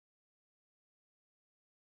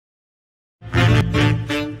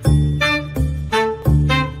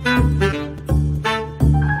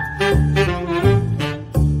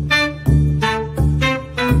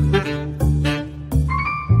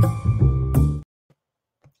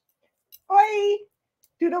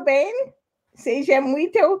Tudo bem? Sejam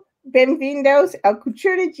muito bem-vindos ao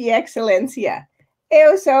Cultura de Excelência.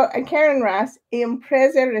 Eu sou a Karyn Ross e é um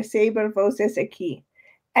prazer receber vocês aqui.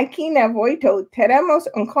 Aqui na Voitto teremos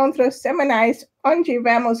encontros semanais onde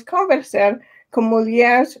vamos conversar com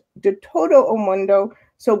mulheres de todo o mundo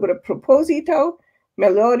sobre propósito,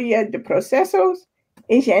 melhoria de processos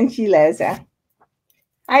e gentileza.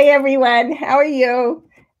 Hi everyone, how are you?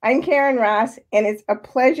 I'm Karyn Ross, and it's a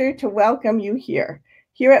pleasure to welcome you here.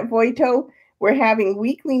 Here at Voitto, we're having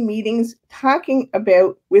weekly meetings talking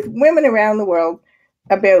about, with women around the world,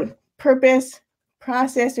 about purpose,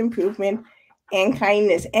 process improvement, and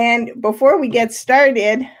kindness. And before we get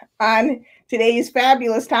started on today's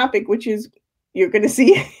fabulous topic, which is, you're going to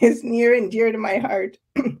see, is near and dear to my heart,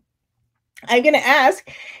 I'm going to ask,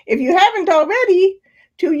 if you haven't already,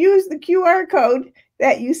 to use the QR code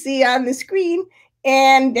that you see on the screen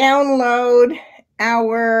and download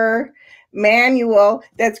our manual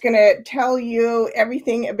that's going to tell you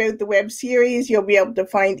everything about the web series. You'll be able to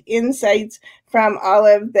find insights from all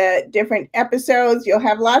of the different episodes. You'll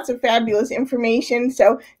have lots of fabulous information.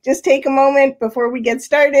 So just take a moment before we get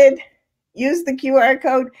started. Use the QR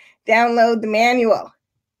code, download the manual.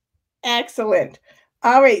 Excellent.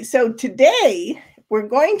 All right, so today we're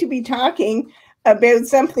going to be talking about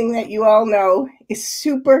something that you all know is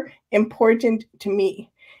super important to me,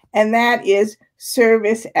 and that is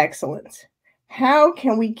service excellence. How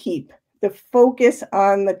can we keep the focus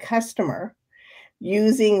on the customer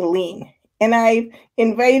using lean? And I've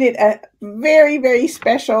invited a very, very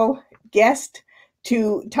special guest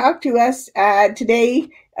to talk to us today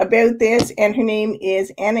about this, and her name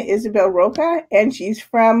is Ana Isabel Rocha, and she's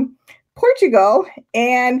from Portugal.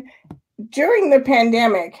 And during the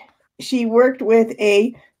pandemic, she worked with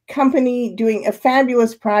a company doing a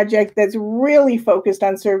fabulous project that's really focused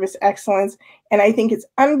on service excellence. And I think it's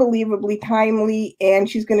unbelievably timely. And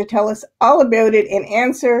she's going to tell us all about it and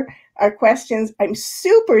answer our questions. I'm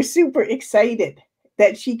super, super excited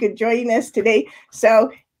that she could join us today.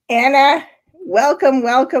 So, Ana, welcome,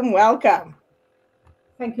 welcome, welcome.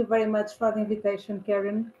 Thank you very much for the invitation,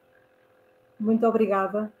 Karyn. Muito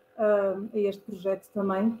obrigada a este projeto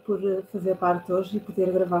também, por fazer parte hoje e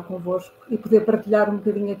poder gravar convosco e poder partilhar um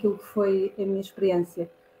bocadinho aquilo que foi a minha experiência.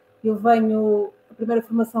 A primeira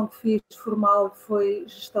formação que fiz formal foi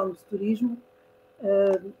gestão de turismo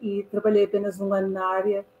e trabalhei apenas um ano na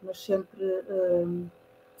área, mas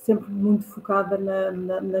sempre muito focada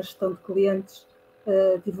na gestão de clientes.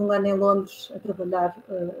 Tive um ano em Londres a trabalhar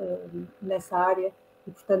nessa área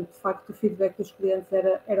e, portanto, de facto, o feedback dos clientes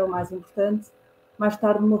era o mais importante. Mais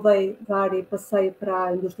tarde mudei da área e passei para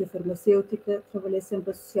a indústria farmacêutica, trabalhei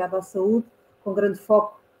sempre associada à saúde, com grande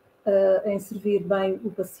foco em servir bem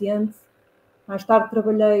o paciente. Mais tarde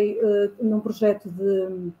trabalhei num projeto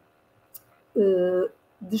de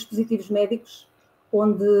dispositivos médicos,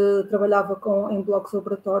 onde trabalhava em blocos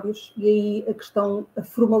operatórios, e aí a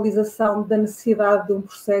formalização da necessidade de um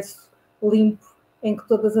processo limpo, em que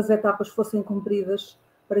todas as etapas fossem cumpridas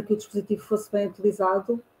para que o dispositivo fosse bem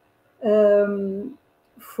utilizado,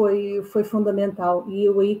 foi fundamental. E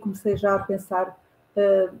eu aí comecei já a pensar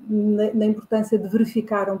na importância de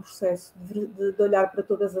verificar um processo, de olhar para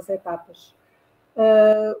todas as etapas.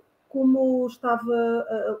 Como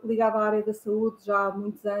estava ligada à área da saúde já há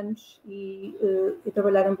muitos anos e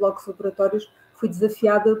trabalhar em blocos operatórios, fui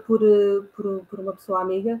desafiada por uma pessoa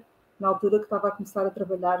amiga, na altura, que estava a começar a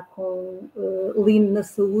trabalhar com Lean na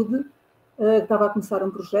saúde. Estava a começar um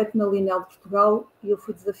projeto na Linel de Portugal e eu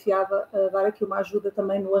fui desafiada a dar aqui uma ajuda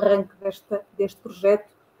também no arranque deste projeto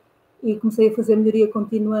e comecei a fazer melhoria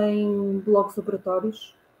contínua em blocos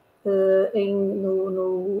operatórios,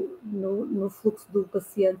 no fluxo do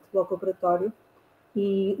paciente bloco operatório,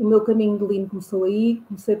 e o meu caminho de Lean começou aí.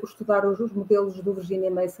 Comecei por estudar os modelos do Virginia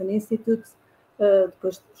Mason Institute,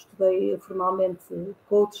 depois estudei formalmente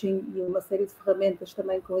coaching e uma série de ferramentas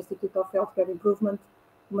também com o Institute of Healthcare Improvement,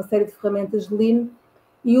 uma série de ferramentas de Lean,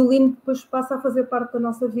 e o Lean depois passa a fazer parte da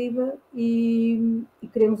nossa vida e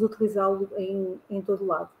queremos utilizá-lo em todo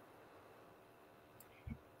lado.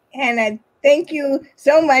 Ana, thank you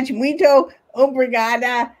so much. Muito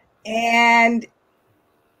obrigada. And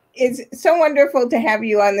it's so wonderful to have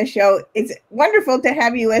you on the show. It's wonderful to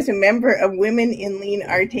have you as a member of Women in Lean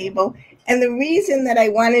Our Table. And the reason that I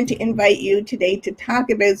wanted to invite you today to talk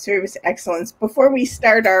about service excellence, before we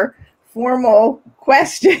start our formal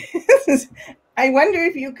questions, I wonder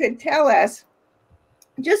if you could tell us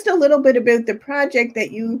just a little bit about the project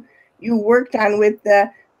that you worked on with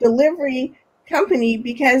the delivery company,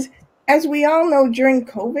 because as we all know, during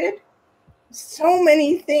COVID, so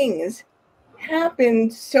many things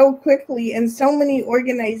happened so quickly and so many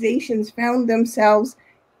organizations found themselves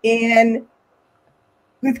and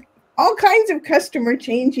with all kinds of customer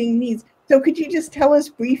changing needs. So could you just tell us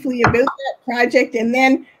briefly about that project, and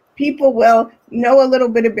then people will know a little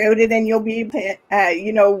bit about it, and you'll be able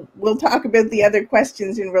to, we'll talk about the other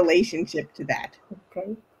questions in relationship to that.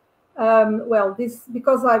 Okay. Well, this,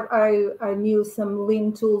 because I knew some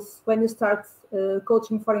lean tools. When you start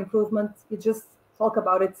coaching for improvement, you just talk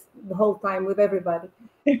about it the whole time with everybody.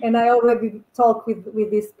 And I already talked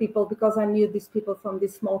with these people because I knew these people from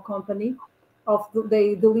this small company.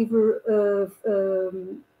 They deliver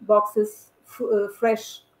boxes,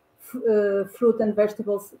 fresh fruit and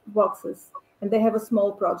vegetables boxes, and they have a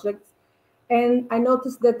small project. And I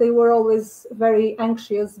noticed that they were always very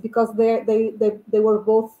anxious because they were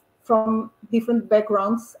both from different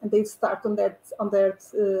backgrounds, and they start on that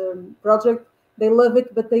project. They love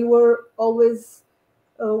it, but they were always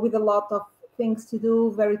with a lot of things to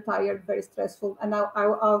do, very tired, very stressful. And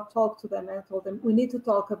I'll talk to them, and I told them, we need to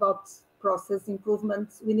talk about process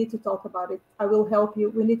improvements. We need to talk about it. I will help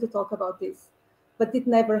you. We need to talk about this. But it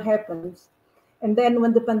never happened. And then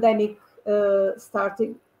when the pandemic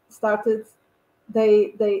started,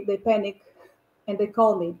 they panic and they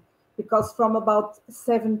call me, because from about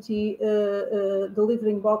 70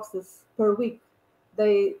 delivering boxes per week,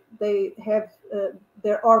 they have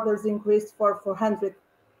their orders increased for 400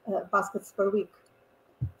 baskets per week.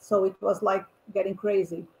 So it was like getting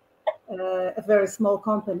crazy. A very small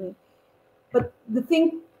company. But the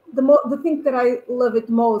thing that I love it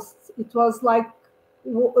most, it was like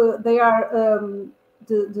they are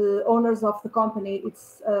the owners of the company.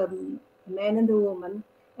 It's a man and a woman,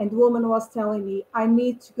 and the woman was telling me, I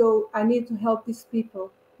need to help these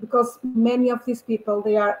people, because many of these people,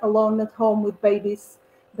 they are alone at home with babies.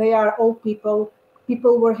 They are old people.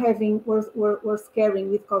 People were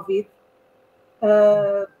scaring with COVID.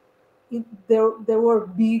 There were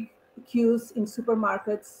big queues in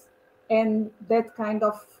supermarkets, and that kind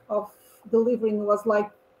of delivering was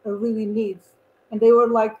like a really need. And they were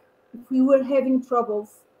like, if we were having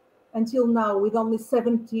troubles until now with only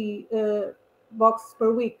 70 boxes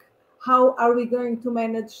per week, how are we going to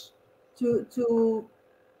manage to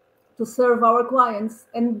serve our clients?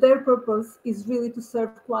 And their purpose is really to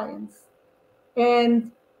serve clients.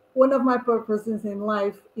 And one of my purposes in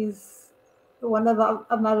life is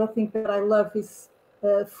another thing that I love is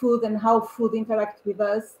food and how food interacts with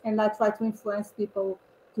us. And I try to influence people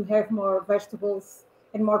to have more vegetables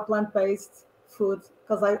and more plant-based food,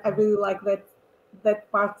 because I really like that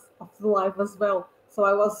part of the life as well. So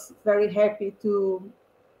I was very happy to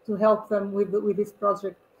help them with this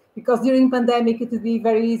project, because during pandemic it would be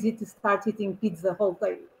very easy to start eating pizza whole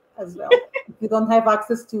day as well if you don't have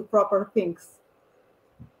access to proper things.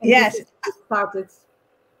 And yes, this started.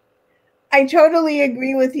 I totally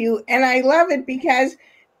agree with you, and I love it because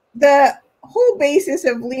the whole basis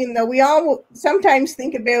of lean, though, we all sometimes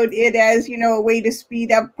think about it as, a way to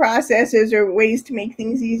speed up processes or ways to make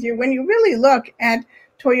things easier. When you really look at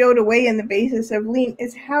Toyota Way and the basis of lean,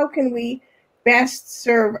 is how can we best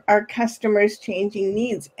serve our customers' changing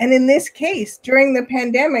needs? And in this case, during the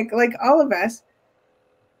pandemic, like all of us,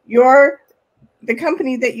 the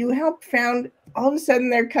company that you helped found all of a sudden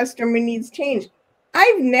their customer needs changed.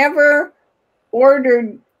 I've never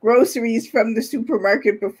ordered groceries from the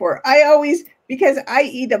supermarket before. Because I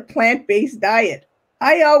eat a plant-based diet,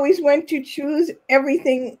 I always went to choose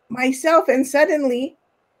everything myself, and suddenly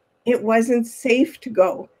it wasn't safe to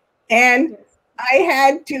go. And I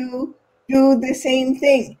had to do the same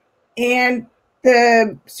thing. And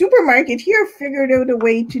the supermarket here figured out a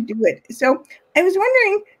way to do it. So I was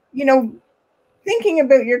wondering, thinking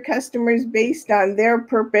about your customers based on their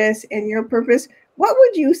purpose and your purpose, what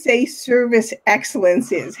would you say service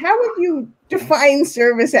excellence is? How would you define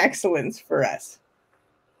service excellence for us?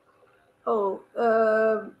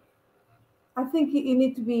 I think you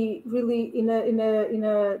need to be really in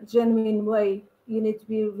a genuine way. You need to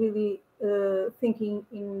be really thinking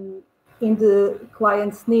in the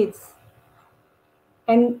client's needs.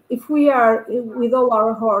 And if we are, with all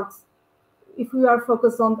our hearts, if we are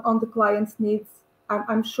focused on the client's needs,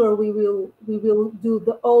 I'm sure we will do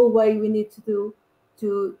the whole way we need to do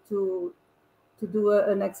to do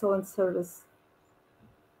an excellent service.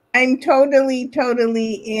 I'm totally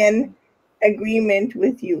in agreement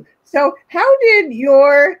with you. So how did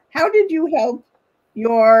you help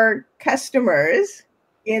your customers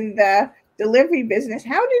in the delivery business?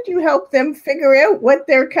 How did you help them figure out what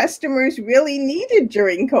their customers really needed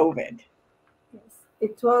during COVID? Yes,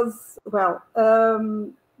 it was, well,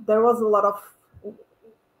 there was a lot of,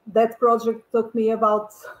 that project took me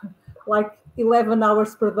about like 11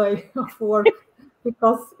 hours per day of work,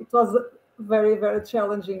 because it was very, very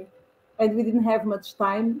challenging. and we didn't have much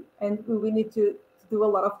time, and we need to do a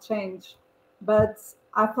lot of change. But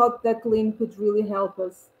I thought that Lean could really help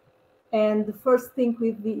us. And the first thing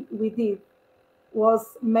we did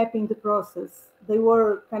was mapping the process. They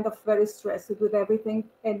were kind of very stressed with everything,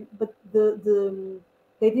 but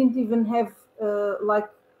they didn't even have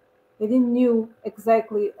they didn't knew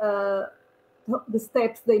exactly the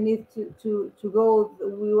steps they need to go.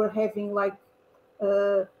 We were having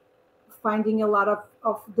uh, finding a lot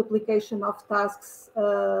of duplication of tasks.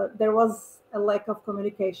 There was a lack of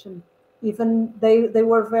communication. Even they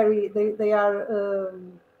were very they are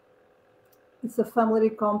it's a family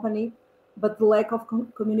company, but the lack of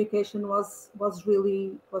communication was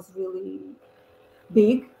really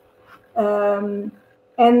big. Um,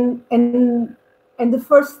 and and and the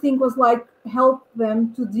first thing was like help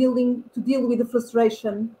them to deal with the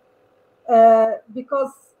frustration,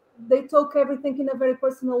 because they took everything in a very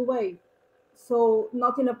personal way, so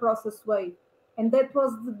not in a process way. And that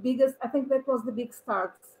was the biggest, I think that was the big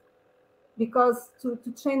start, because to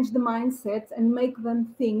change the mindset and make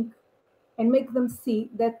them think and make them see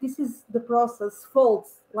that this is the process fault,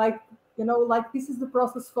 like, like this is the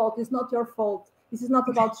process fault, it's not your fault, this is not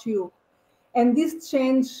about you. And this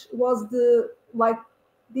change was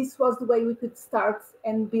this was the way we could start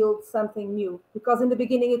and build something new, because in the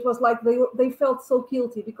beginning it was like they felt so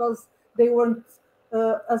guilty because they weren't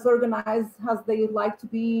as organized as they would like to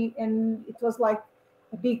be, and it was like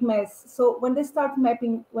a big mess. So when they start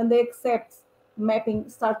mapping, when they accept mapping,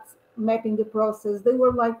 start mapping the process, they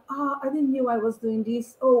were like, I didn't knew I was doing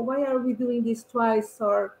this, oh, why are we doing this twice?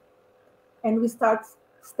 Or and we start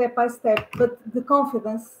step by step. But the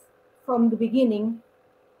confidence from the beginning,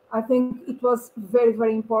 I think it was very,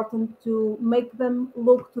 very important to make them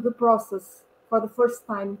look to the process for the first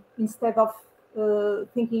time, instead of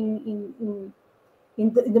thinking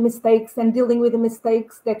in the mistakes and dealing with the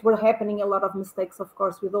mistakes that were happening. A lot of mistakes, of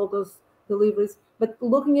course, with all those deliveries, but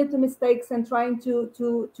looking at the mistakes and trying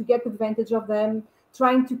to get advantage of them,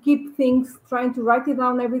 trying to keep things, trying to write it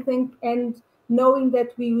down, everything, and knowing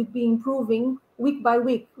that we would be improving week by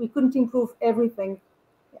week. We couldn't improve everything.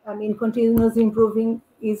 I mean, continuous improving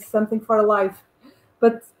is something for life,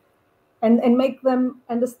 but and make them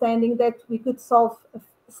understanding that we could solve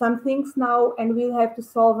some things now, and we'll have to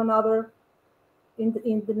solve another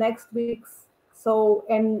in the next weeks. So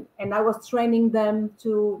and I was training them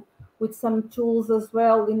to with some tools as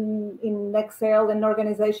well in Excel and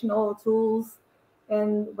organizational tools.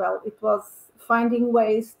 And well, it was finding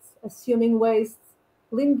waste, assuming waste.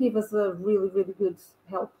 Lynn gave us a really, really good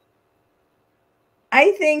help.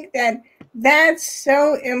 I think that that's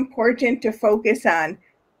so important to focus on,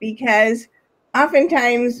 because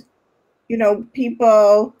oftentimes,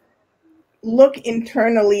 people look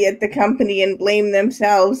internally at the company and blame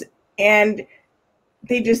themselves, and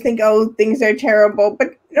they just think, oh, things are terrible.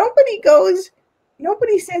 But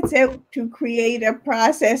nobody sets out to create a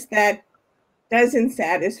process that doesn't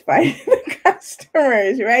satisfy the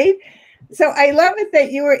customers, right? So I love it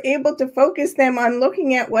that you were able to focus them on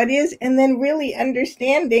looking at what is, and then really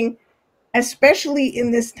understanding, especially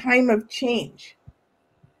in this time of change,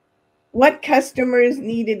 what customers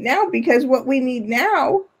needed now, because what we need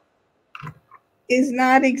now is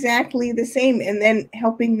not exactly the same, and then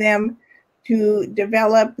helping them to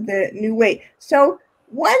develop the new way. So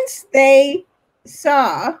once they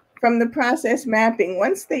saw from the process mapping,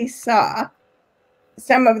 once they saw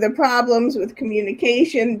some of the problems with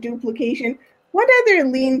communication, duplication, what other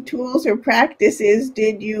lean tools or practices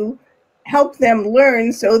did you help them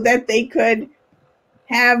learn so that they could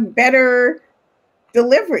have better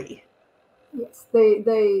delivery? Yes,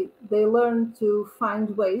 they learn to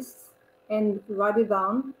find ways and write it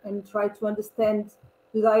down and try to understand,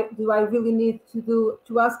 do I really need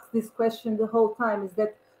to ask this question the whole time, is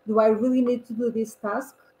that, do I really need to do this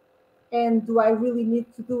task, and do I really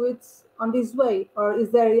need to do it on this way, or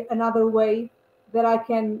is there another way that I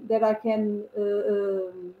can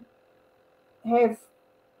have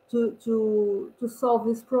to solve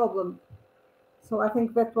this problem? So I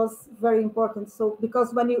think that was very important. So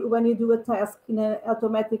because when you do a task in an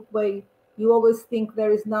automatic way, you always think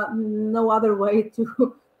there is no other way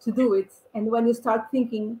to do it. And when you start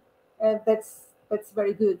thinking, that's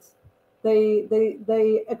very good.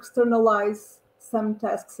 They externalize some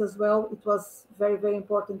tasks as well. It was very, very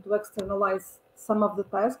important to externalize some of the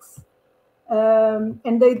tasks,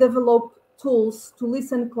 and they develop tools to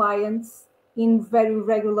listen clients in very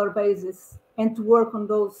regular basis and to work on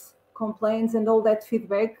those complaints and all that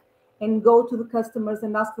feedback, and go to the customers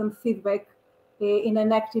and ask them feedback in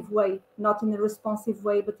an active way, not in a responsive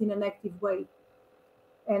way, but in an active way.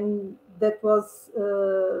 And that was,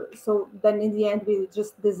 so then in the end, we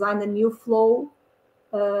just designed a new flow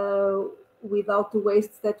without the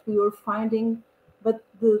wastes that we were finding. But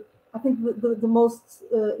I think the most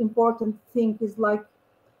important thing is like,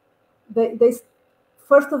 they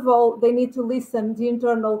first of all, they need to listen the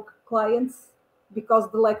internal clients, because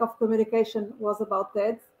the lack of communication was about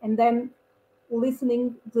that. And then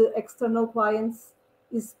listening the external clients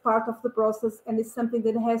is part of the process, and it's something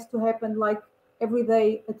that has to happen like every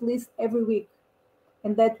day, at least every week.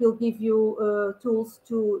 And that will give you tools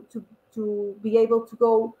to be able to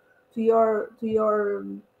go to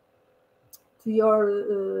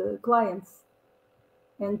your clients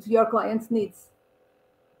and to your clients' needs.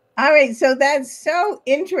 All right, so that's so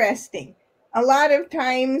interesting. A lot of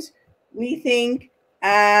times we think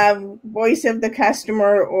voice of the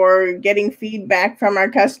customer or getting feedback from our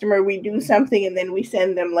customer, we do something and then we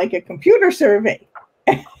send them like a computer survey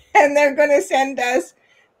and they're going to send us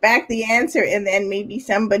back the answer, and then maybe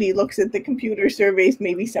somebody looks at the computer surveys,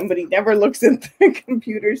 maybe somebody never looks at the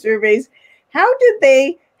computer surveys. How do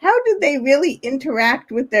they really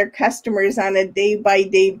interact with their customers on a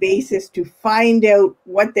day-by-day basis to find out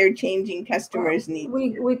what their changing customers need?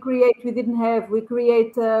 We create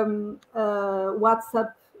WhatsApp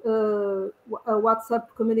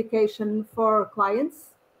communication for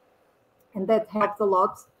clients, and that helped a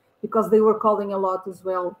lot because they were calling a lot as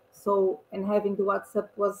well. So, and having the WhatsApp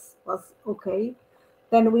was okay.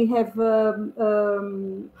 Then we have that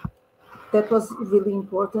was really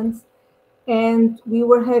important. And we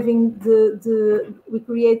were having we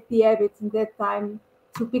create the habit in that time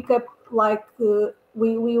to pick up, like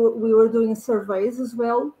we were doing surveys as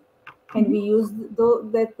well, and we used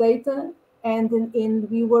that data, and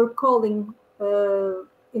we were calling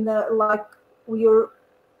in a like we were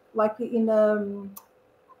like in a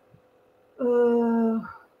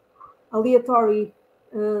aleatory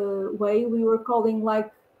way. We were calling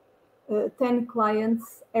like 10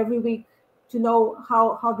 clients every week to know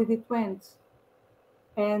how did it went.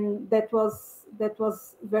 And that was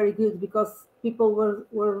very good, because people were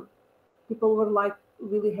like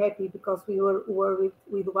really happy, because we were worried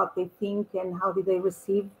with what they think and how did they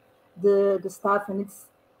receive the stuff. And it's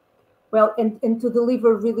well, and to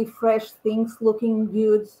deliver really fresh things looking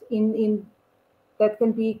good in that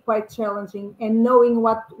can be quite challenging. And knowing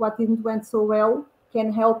what didn't went so well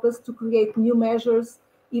can help us to create new measures,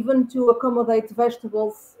 even to accommodate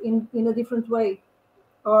vegetables in a different way,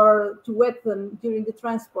 or to wet them during the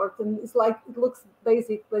transport. And it's like, it looks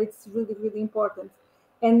basic, but it's really, really important.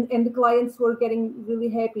 And the clients were getting really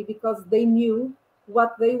happy because they knew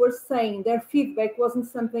what they were saying. Their feedback wasn't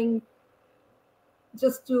something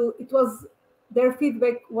their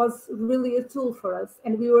feedback was really a tool for us,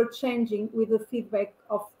 and we were changing with the feedback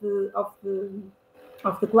of the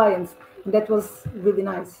clients, and that was really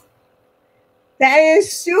nice. That is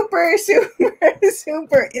super, super,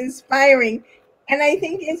 super inspiring. And I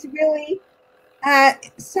think it's really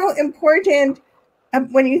so important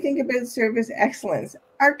when you think about service excellence.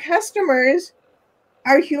 Our customers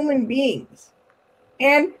are human beings,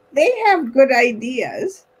 and they have good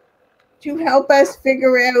ideas to help us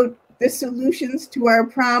figure out the solutions to our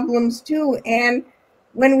problems too. And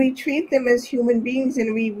when we treat them as human beings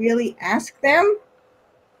and we really ask them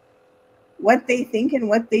what they think and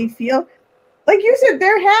what they feel, like you said,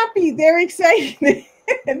 they're happy, they're excited.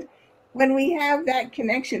 When we have that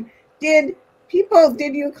connection, did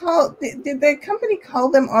the company call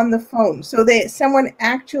them on the phone so that someone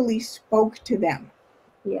actually spoke to them?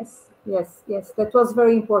 Yes. That was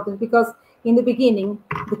very important, because in the beginning,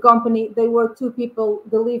 the company, they were 2 people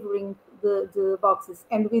delivering the boxes,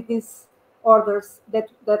 and with these orders, that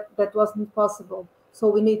wasn't possible. So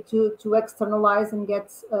we need to externalize and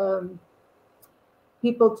get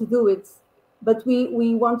people to do it. But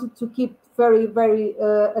we wanted to keep very, very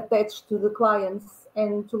attached to the clients,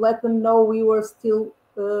 and to let them know we were still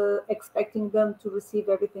expecting them to receive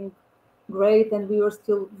everything great, and we were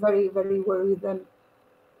still very, very worried, and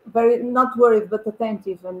very not worried but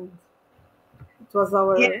attentive, and it was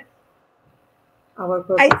our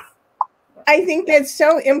purpose. I think that's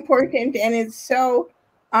so important, and it's so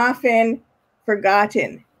often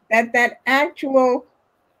forgotten, that actual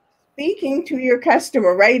speaking to your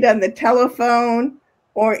customer, right, on the telephone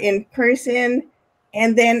or in person,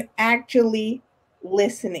 and then actually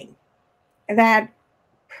listening. That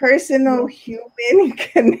personal human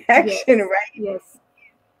connection, right? Yes.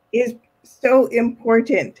 Is so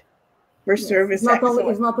important for service excellence.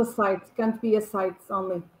 It's not a site. It can't be a site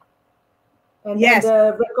only. And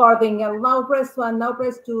the recording, now press 1, now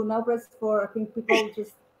press 2, now press 4. I think people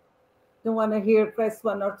just don't want to hear press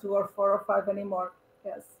 1 or 2 or 4 or 5 anymore.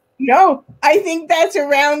 Yes. No, I think that's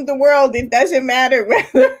around the world. It doesn't matter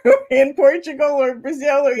whether in Portugal or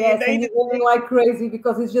Brazil or Yes, and United you're going like crazy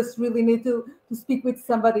because you just really need to speak with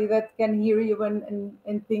somebody that can hear you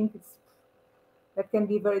and think that can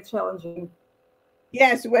be very challenging.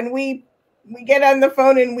 Yes, when we get on the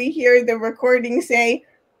phone and we hear the recording say,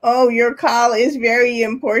 "Oh, your call is very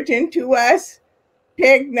important to us.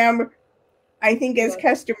 Pick number." I think as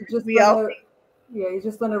customers, we all you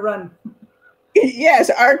just want to run. Yes,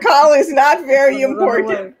 our call is not very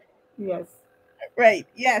important. Yes. Right.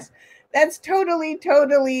 Yes, that's totally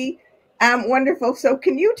wonderful. So,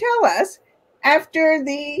 can you tell us after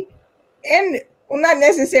the end? Well, not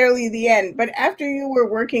necessarily the end, but after you were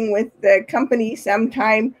working with the company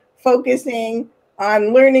sometime, focusing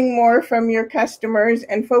on learning more from your customers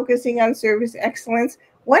and focusing on service excellence,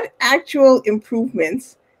 what actual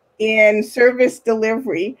improvements in service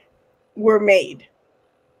delivery were made?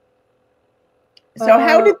 So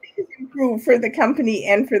how did things improve for the company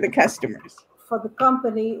and for the customers? For the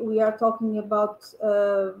company, we are talking about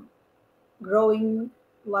growing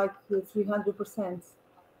like 300%.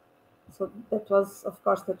 So that was, of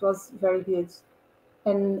course, that was very good.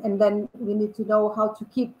 And then we need to know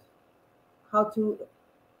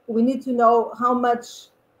we need to know how much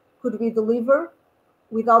could we deliver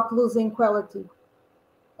without losing quality.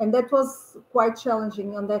 And that was quite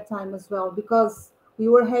challenging on that time as well, because we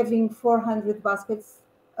were having 400 baskets,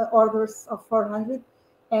 orders of 400,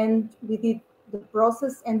 and we did the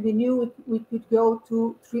process and we knew we could go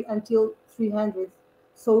to until 300.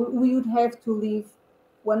 So we would have to leave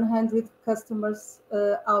 100 customers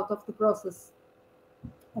out of the process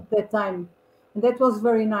at that time. And that was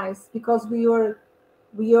very nice because we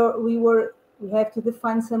have to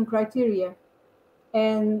define some criteria,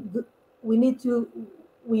 and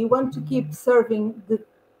we want to keep serving the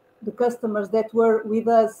customers that were with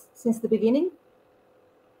us since the beginning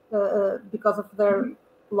because of their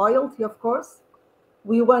loyalty, of course.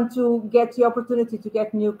 We want to get the opportunity to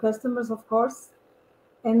get new customers, of course.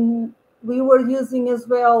 And we were using as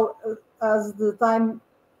well as the time,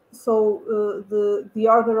 so the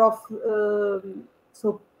order of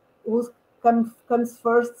so who comes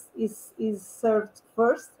first is served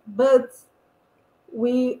first, but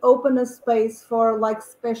we open a space for like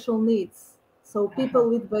special needs. So people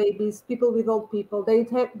with babies, people with old people, they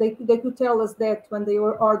could tell us that when they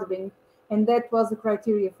were ordering, and that was the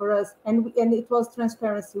criteria for us. And it was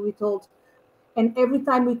transparency. We told, and every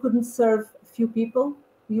time we couldn't serve a few people,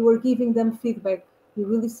 we were giving them feedback. We're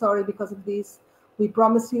really sorry because of this. We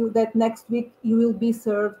promise you that next week you will be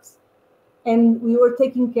served. And we were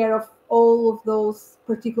taking care of all of those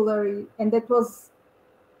particularly, and that was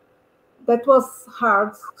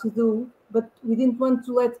hard to do, but we didn't want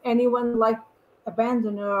to let anyone like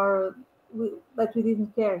abandon or that we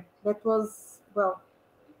didn't care. That was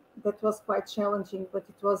quite challenging, but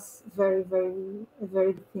it was very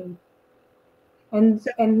good thing. And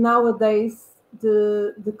nowadays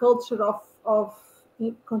the culture of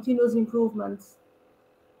continuous improvement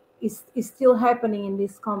is still happening in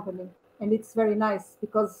this company, and it's very nice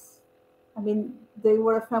because I mean, they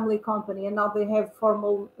were a family company, and now they have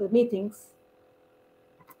formal meetings.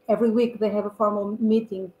 Every week they have a formal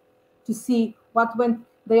meeting to see what went.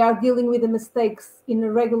 They are dealing with the mistakes in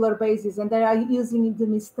a regular basis, and they are using the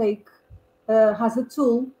mistake as a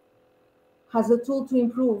tool to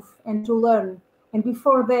improve and to learn. And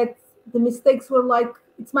before that, the mistakes were like,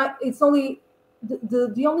 it's only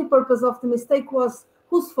the only purpose of the mistake was,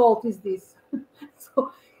 whose fault is this?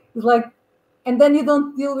 So it's like, and then you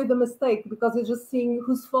don't deal with the mistake because you're just seeing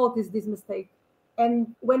whose fault is this mistake.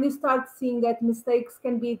 And when you start seeing that mistakes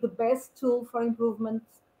can be the best tool for improvement,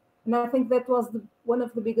 and I think that was one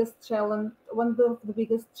of the biggest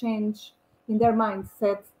change in their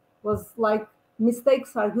mindset was like,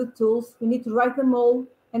 mistakes are good tools. We need to write them all,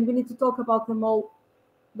 and we need to talk about them all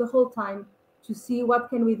the whole time to see what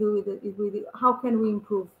can we do with it, how can we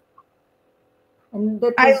improve. And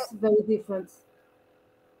that was very different.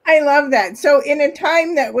 I love that. So in a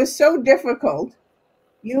time that was so difficult,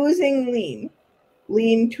 using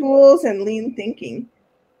lean tools and lean thinking,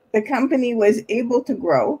 the company was able to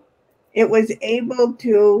grow. It was able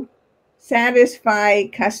to satisfy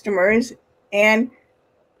customers, and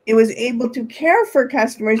it was able to care for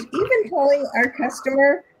customers, even telling our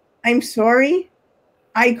customer, I'm sorry,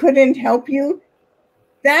 I couldn't help you.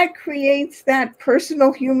 That creates that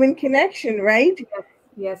personal human connection, right?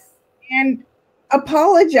 Yes. And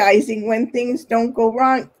apologizing when things don't go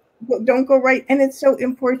right. And it's so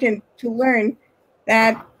important to learn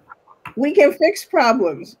that we can fix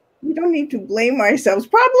problems. We don't need to blame ourselves.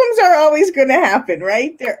 Problems are always going to happen,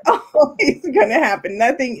 right? They're always going to happen.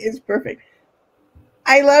 Nothing is perfect.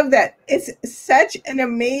 I love that. It's such an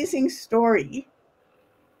amazing story.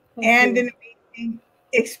 Thank you. An amazing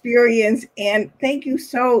experience. And thank you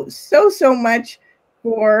so much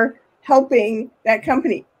for helping that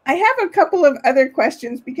company. I have a couple of other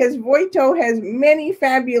questions because Voitto has many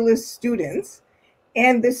fabulous students,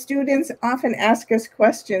 and the students often ask us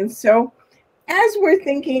questions. So as we're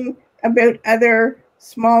thinking about other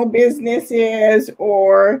small businesses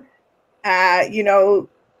or,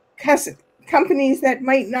 companies that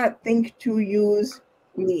might not think to use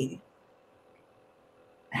lean,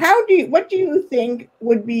 what do you think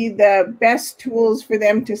would be the best tools for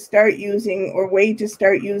them to start using or way to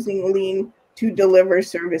start using lean to deliver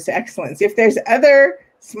service excellence? If there's other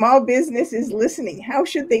small businesses listening, how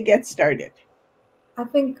should they get started? I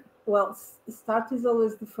think, well, start is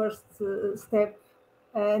always the first step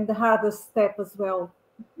and the hardest step as well.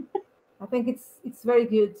 I think it's very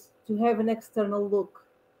good to have an external look,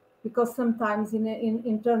 because sometimes in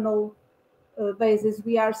internal basis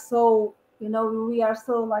we are so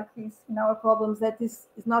like this in our problems that it's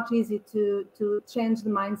not easy to change the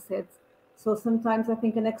mindset. So sometimes I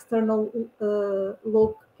think an external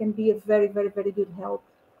look can be a very good help.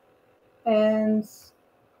 And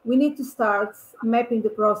we need to start mapping the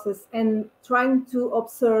process and trying to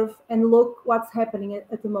observe and look what's happening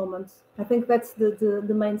at the moment. I think that's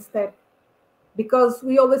the main step, because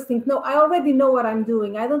we always think, no, I already know what I'm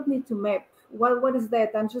doing. I don't need to map. What is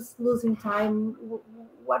that? I'm just losing time.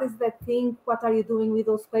 What is that thing? What are you doing with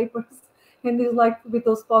those papers? And it's like with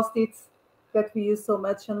those post-its that we use so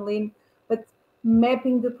much on Lean. But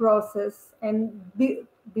mapping the process, and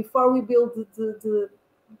before we build the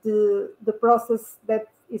process that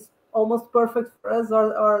is almost perfect for us,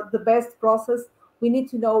 or the best process, we need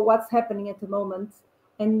to know what's happening at the moment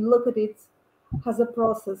and look at it as a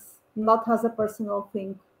process, not as a personal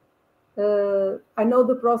thing. I know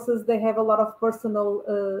the process, they have a lot of personal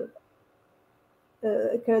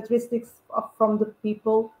characteristics from the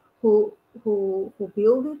people who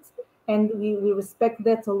build it, and we respect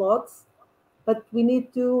that a lot. But we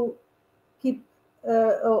need to keep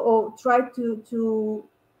or try to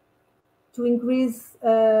increase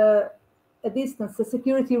a distance, a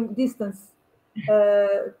security distance,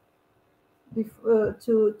 to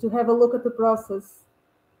have a look at the process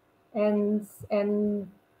and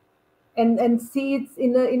see it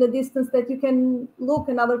in a distance that you can look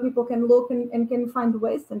and other people can look and can find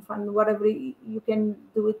ways and find whatever you can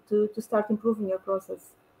do it to start improving your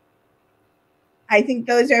process. I think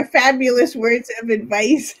those are fabulous words of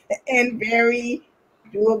advice and very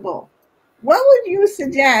doable. What would you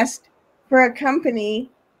suggest for a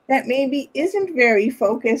company that maybe isn't very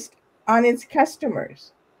focused on its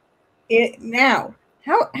customers? Now,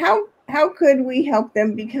 how could we help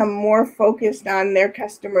them become more focused on their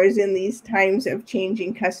customers in these times of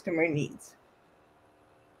changing customer needs?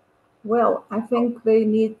 Well, I think they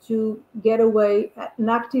need to get an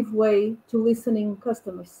active way to listening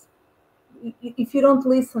customers. If you don't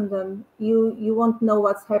listen them, you won't know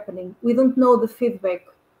what's happening. We don't know the feedback.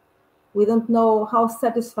 We don't know how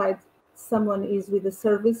satisfied someone is with the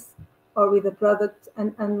service or with the product,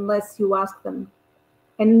 unless you ask them.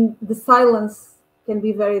 And the silence can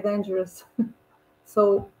be very dangerous.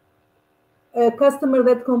 So a customer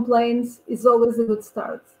that complains is always a good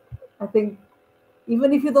start. I think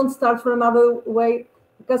even if you don't start for another way,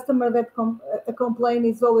 a customer that complain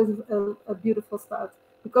is always a beautiful start,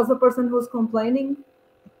 because the person who's complaining,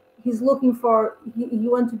 he's looking for, he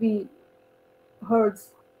want to be heard.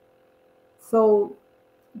 So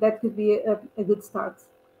that could be a good start.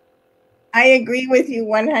 I agree with you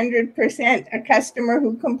 100%. A customer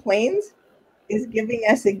who complains is giving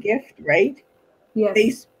us a gift, right? Yes.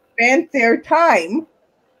 They spent their time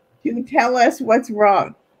to tell us what's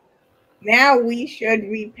wrong. Now we should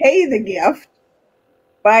repay the gift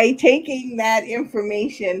by taking that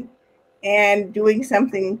information and doing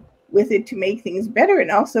something with it to make things better,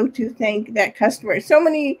 and also to thank that customer. So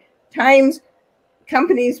many times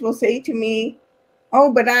companies will say to me,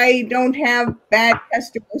 oh, but I don't have bad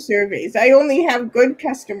customer surveys. I only have good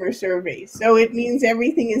customer surveys. So it means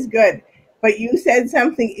everything is good. But you said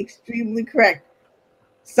something extremely correct.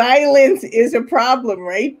 Silence is a problem,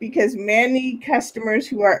 right? Because many customers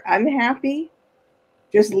who are unhappy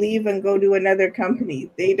just leave and go to another company.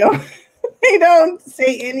 They don't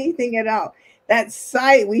say anything at all.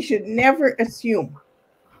 We should never assume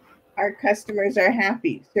our customers are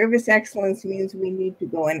happy. Service excellence means we need to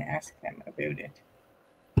go and ask them about it.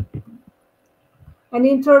 And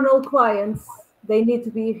internal clients, they need to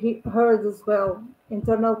be heard as well.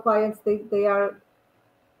 Internal clients, they have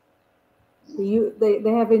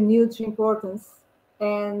a huge importance,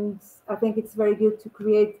 And I think it's very good to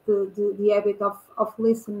create the habit of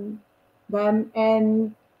listening them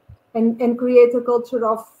and create a culture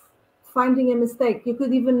of finding a mistake. You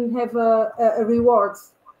could even have a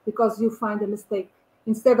rewards because you find a mistake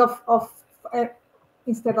instead of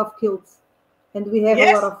guilt. And we have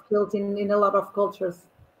a lot of guilt in a lot of cultures.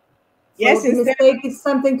 So the mistake is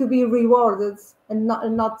something to be rewarded and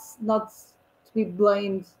not to be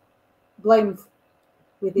blamed with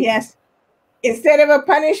it. Yes. Instead of a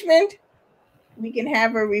punishment, we can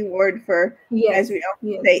have a reward for, as we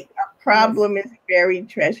often say, a problem is buried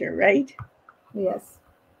treasure, right? Yes.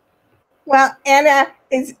 Well, Anna,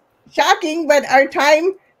 it's shocking, but our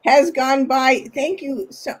time has gone by. Thank you.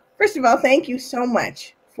 So, first of all, thank you so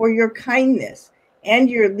much for your kindness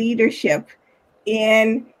and your leadership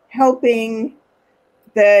in helping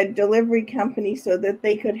the delivery company so that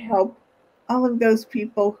they could help all of those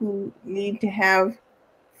people who need to have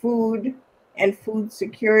food and food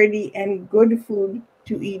security and good food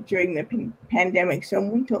to eat during the pandemic. So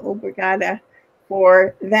muito obrigada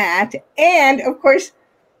for that. And of course,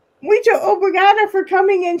 muito obrigada for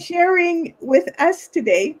coming and sharing with us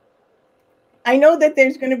today. I know that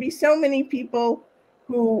there's going to be so many people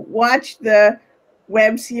who watch the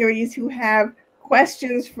web series who have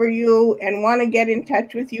questions for you and want to get in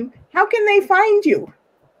touch with you. How can they find you?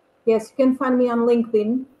 Yes, you can find me on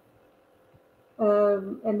LinkedIn.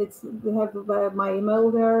 And we have my email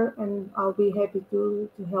there, and I'll be happy to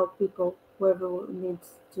help people. Whoever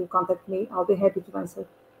needs to contact me, I'll be happy to answer.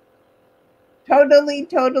 Totally,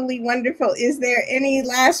 totally wonderful. Is there any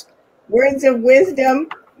last words of wisdom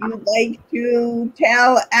you'd like to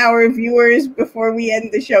tell our viewers before we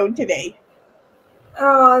end the show today?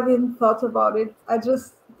 Oh, I didn't thought about it. I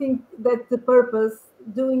just think that the purpose,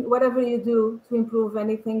 doing whatever you do to improve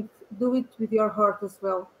anything, do it with your heart as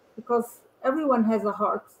well, because everyone has a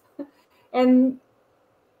heart. And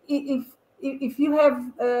if you have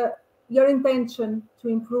your intention to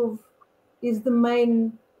improve is the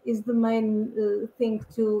main thing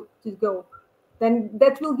to go, then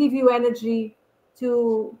that will give you energy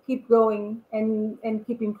to keep going and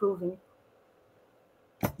keep improving.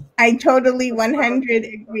 I totally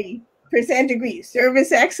 100% agree.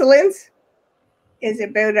 Service excellence is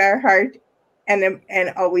about our heart and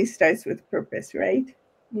always starts with purpose, right?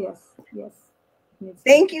 Yes.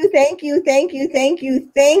 Thank you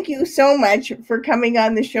so much for coming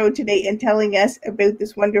on the show today and telling us about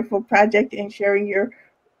this wonderful project and sharing your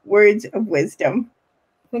words of wisdom.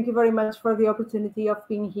 Thank you very much for the opportunity of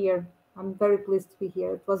being here. I'm very pleased to be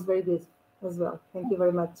here. It was very good as well. Thank you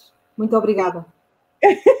very much. Muito obrigada.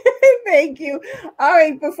 Thank you. All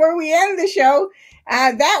right, before we end the show,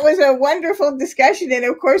 that was a wonderful discussion. And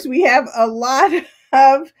of course, we have a lot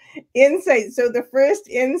of insights. So the first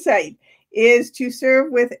insight is to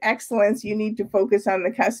serve with excellence. You need to focus on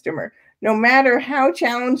the customer. No matter how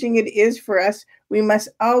challenging it is for us, we must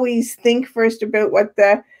always think first about what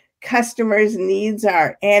the customer's needs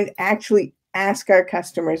are and actually ask our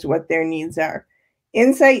customers what their needs are.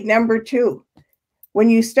 Insight number 2. When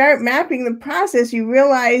you start mapping the process, you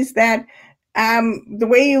realize that the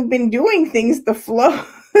way you've been doing things, the flows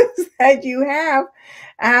that you have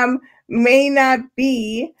may not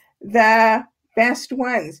be the best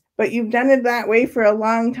ones, but you've done it that way for a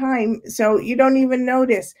long time, so you don't even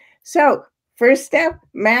notice. So first step,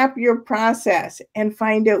 map your process and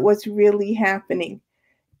find out what's really happening.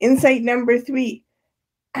 Insight number 3,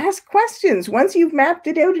 ask questions. Once you've mapped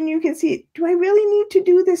it out and you can see it, do I really need to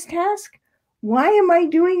do this task? Why am I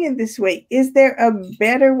doing it this way? Is there a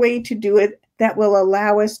better way to do it that will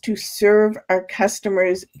allow us to serve our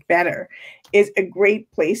customers better? Is a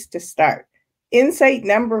great place to start. Insight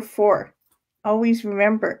number 4, always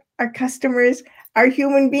remember, our customers are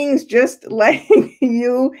human beings just like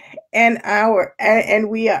you and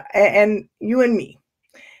you and me.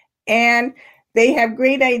 And they have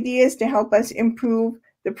great ideas to help us improve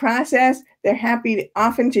the process. They're happy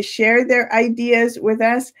often to share their ideas with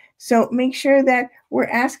us. So make sure that we're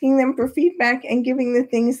asking them for feedback and giving the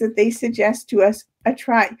things that they suggest to us a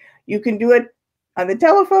try. You can do it on the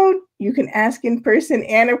telephone, you can ask in person,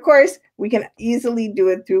 and of course, we can easily do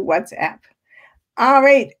it through WhatsApp. All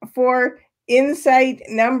right, for insight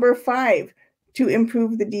number 5, to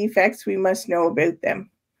improve the defects, we must know about them.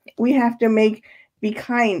 We have to be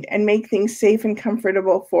kind and make things safe and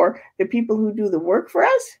comfortable for the people who do the work for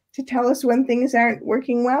us to tell us when things aren't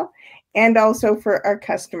working well, and also for our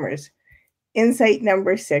customers. Insight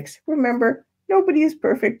number 6, remember, nobody is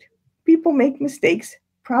perfect. People make mistakes.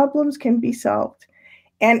 Problems can be solved.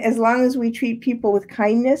 And as long as we treat people with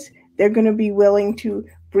kindness, they're going to be willing to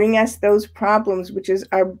bring us those problems, which is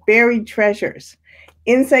our buried treasures.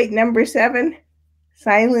 Insight number 7,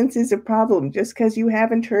 Silence is a problem. Just because you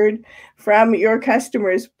haven't heard from your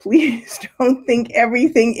customers, please don't think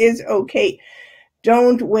everything is okay.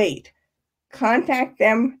 Don't wait. Contact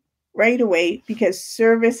them right away, because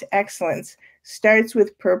service excellence starts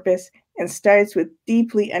with purpose and starts with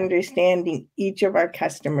deeply understanding each of our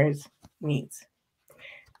customers' needs.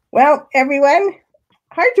 Well, everyone,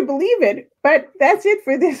 hard to believe it, but that's it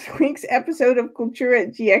for this week's episode of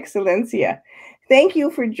Cultura de Excelencia. Thank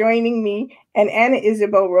you for joining me and Ana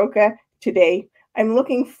Isabel Rocha today. I'm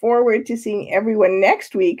looking forward to seeing everyone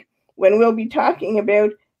next week, when we'll be talking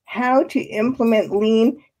about how to implement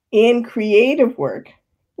lean in creative work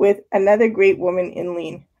with another great woman in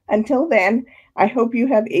lean. Until then, I hope you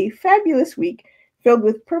have a fabulous week filled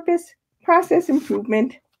with purpose, process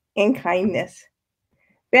improvement, and kindness.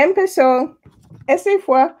 Bem, pessoal, esse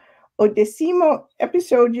foi o 10º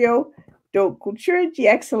episódio do Cultura de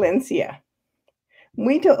Excelência.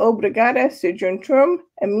 Muito obrigada por juntar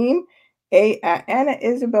a mim e a Ana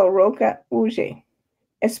Isabel Rocha hoje.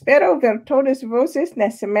 Espero ver todos vocês na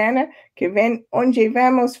semana que vem, onde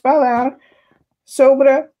vamos falar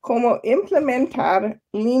sobre como implementar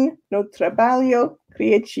Lean no trabalho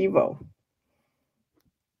criativo,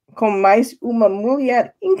 com mais uma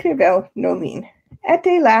mulher incrível no Lean.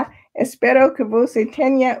 Até lá, espero que você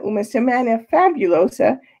tenha uma semana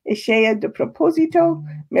fabulosa e cheia de propósito,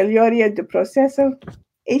 melhoria de processo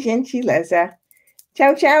e gentileza.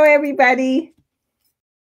 Ciao, ciao, everybody!